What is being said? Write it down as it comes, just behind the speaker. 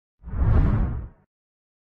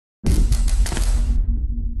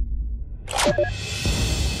Hey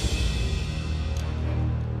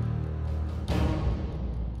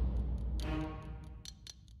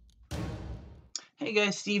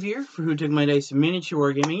guys, Steve here for Who Took My Dice Miniature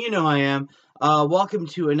Wargaming. You know I am. Welcome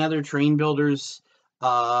to another Terrain Builders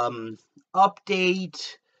update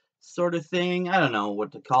sort of thing. I don't know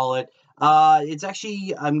what to call it. It's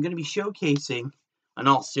actually, I'm going to be showcasing, in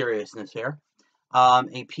all seriousness here,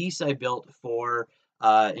 a piece I built for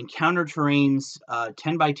Encounter Terrain's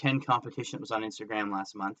 10x10 competition. It was on Instagram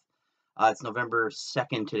last month. It's November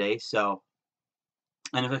 2nd today, so,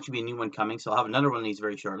 and there's actually be a new one coming, so I'll have another one of these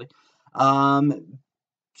very shortly.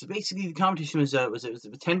 So basically, the competition was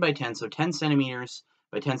 10x10, so 10 centimeters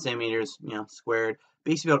by 10 centimeters, squared.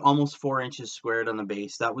 Basically, about almost 4 inches squared on the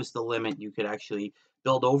base. That was the limit. You could actually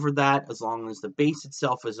build over that as long as the base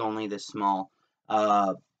itself was only this small,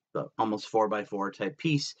 almost 4x4 type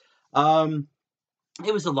piece.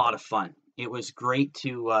 It was a lot of fun. It was great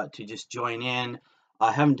to just join in.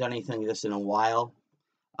 I haven't done anything like this in a while.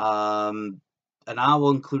 And I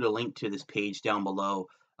will include a link to this page down below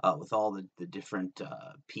with all the different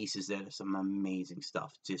pieces that are some amazing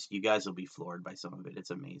stuff. Just, you guys will be floored by some of it. It's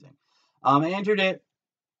amazing. I entered it.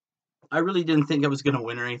 I really didn't think I was going to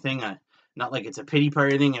win or anything. Not like it's a pity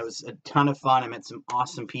party thing. It was a ton of fun. I met some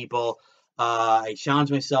awesome people. I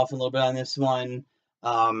challenged myself a little bit on this one.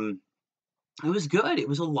 It was good. It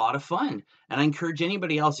was a lot of fun. And I encourage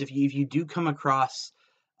anybody else, if you do come across,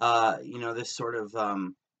 this sort of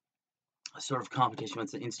competition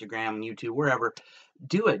with Instagram, YouTube, wherever,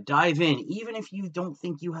 do it. Dive in. Even if you don't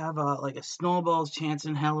think you have a snowball's chance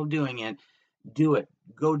in hell of doing it, do it.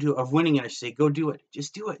 Go do of winning it. I should say. Go do it.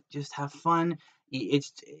 Just do it. Just have fun.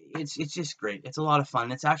 It's just great. It's a lot of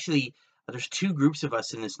fun. It's actually, there's 2 groups of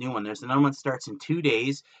us in this new one. There's another one that starts in 2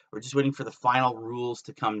 days. We're just waiting for the final rules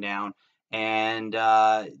to come down and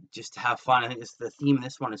just have fun. I think the theme of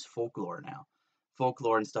this one is folklore now.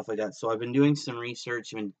 Folklore and stuff like that. So I've been doing some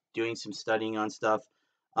research, I've been doing some studying on stuff.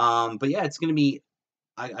 But yeah, it's gonna be,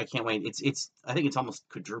 I can't wait. I think it's almost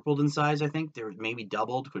quadrupled in size. I think there maybe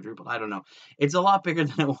doubled, quadrupled. I don't know. It's a lot bigger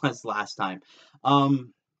than it was last time. So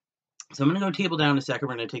I'm gonna go table down in a second.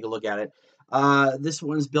 We're gonna take a look at it. This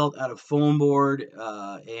one's built out of foam board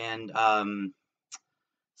and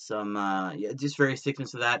some just various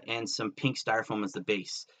thickness of that, and some pink styrofoam as the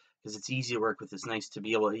base, because it's easy to work with. It's nice to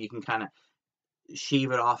be able, you can kind of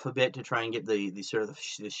shave it off a bit to try and get the sort of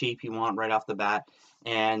the shape you want right off the bat.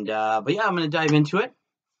 And but yeah, I'm going to dive into it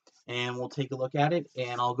and we'll take a look at it,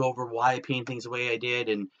 and I'll go over why I paint things the way I did.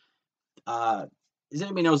 And as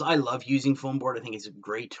anybody knows, I love using foam board. I think it's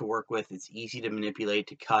great to work with. It's easy to manipulate,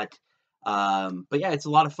 to cut. But yeah, it's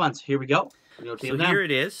a lot of fun. So here we go. So here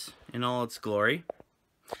it is in all its glory.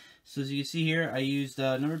 So as you can see here, I used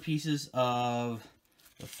a number of pieces of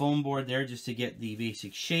the foam board there just to get the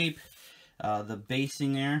basic shape. The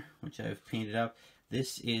basing there, which I've painted up.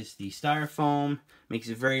 This is the styrofoam. Makes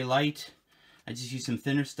it very light. I just use some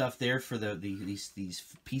thinner stuff there for these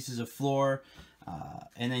pieces of floor,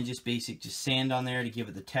 and then just sand on there to give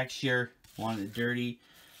it the texture. Wanted it dirty.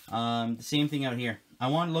 The same thing out here. I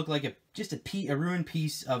want it to look like a ruined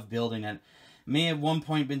piece of building that may at one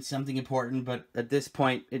point been something important, but at this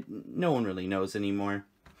point, no one really knows anymore.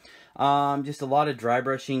 Just a lot of dry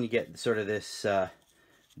brushing to get sort of this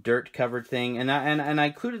dirt covered thing, and I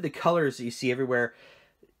included the colors that you see everywhere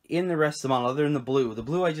in the rest of the model, other than the blue. The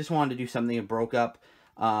blue, I just wanted to do something that broke up.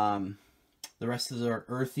 The rest of them are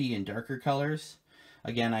earthy and darker colors.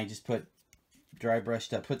 Again, I just put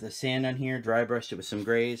the sand on here, dry brushed it with some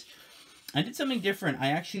grays. I did something different.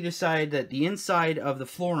 I actually decided that the inside of the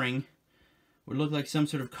flooring would look like some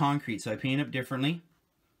sort of concrete, so I painted it differently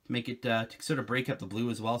to make it to sort of break up the blue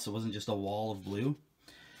as well, so it wasn't just a wall of blue.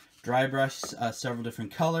 Dry brushed several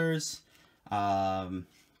different colors. I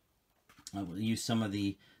will use some of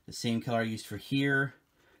the same color I used for here,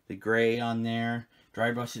 the gray on there.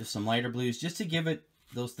 Dry brushed with some lighter blues just to give it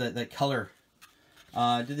that color.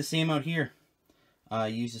 Did the same out here.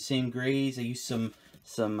 Used the same grays. I used some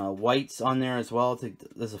whites on there as well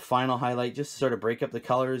as a final highlight, just to sort of break up the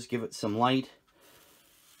colors, give it some light.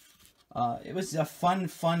 It was a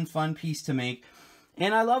fun piece to make.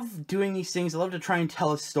 And I love doing these things. I love to try and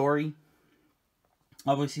tell a story.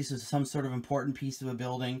 Obviously, this is some sort of important piece of a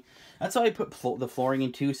building. That's how I put the flooring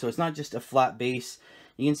in too, so it's not just a flat base.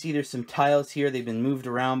 You can see there's some tiles here. They've been moved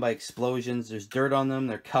around by explosions. There's dirt on them.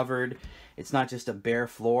 They're covered. It's not just a bare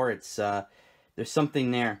floor. It's there's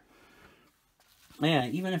something there. Yeah,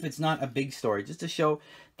 even if it's not a big story, just to show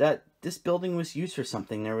that this building was used for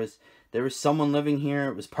something. There was someone living here.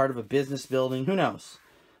 It was part of a business building. Who knows?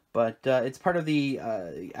 But it's part of the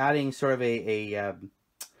adding sort of a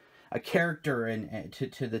character and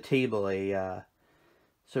to the table, a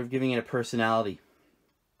sort of giving it a personality.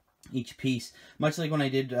 Each piece, much like when I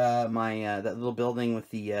did my that little building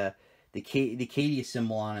with the Cadia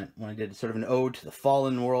symbol on it, when I did sort of an ode to the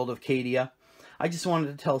fallen world of Cadia. I just wanted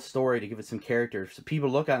to tell a story to give it some character, so people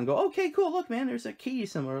look at it and go, okay, cool, look, man, there's a Cadia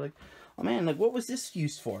symbol. Or like, oh man, like, what was this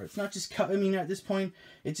used for? It's not just, I mean, at this point,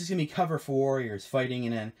 it's just going to be cover for warriors fighting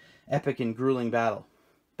in an epic and grueling battle.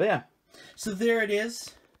 But yeah, so there it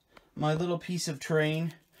is, my little piece of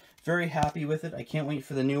terrain. Very happy with it. I can't wait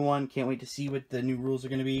for the new one. Can't wait to see what the new rules are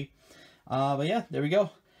going to be. But yeah, there we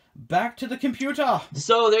go. Back to the computer.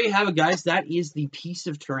 So there you have it, guys. That is the piece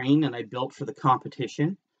of terrain that I built for the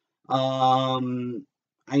competition.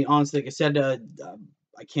 I honestly, like I said,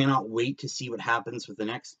 I cannot wait to see what happens with the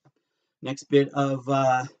next bit of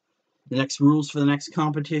the next rules for the next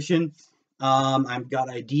competition. I've got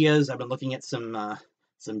ideas. I've been looking at some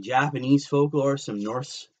Japanese folklore, some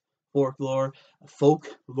Norse folklore.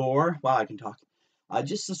 Wow, I can talk.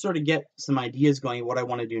 Just to sort of get some ideas going, what I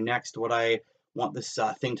want to do next, what I want this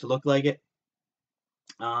thing to look like.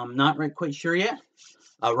 Not quite sure yet.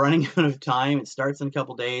 Running out of time. It starts in a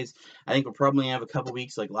couple days. I think we'll probably have a couple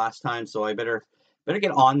weeks like last time, so I better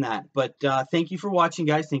get on that. But thank you for watching,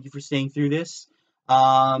 guys. Thank you for staying through this.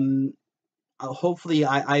 Hopefully,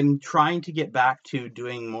 I'm trying to get back to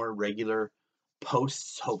doing more regular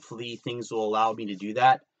posts. Hopefully, things will allow me to do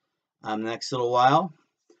that the next little while.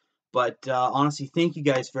 But honestly, thank you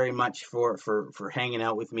guys very much for hanging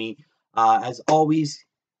out with me. As always,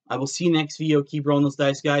 I will see you next video. Keep rolling those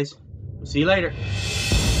dice, guys. We'll see you later.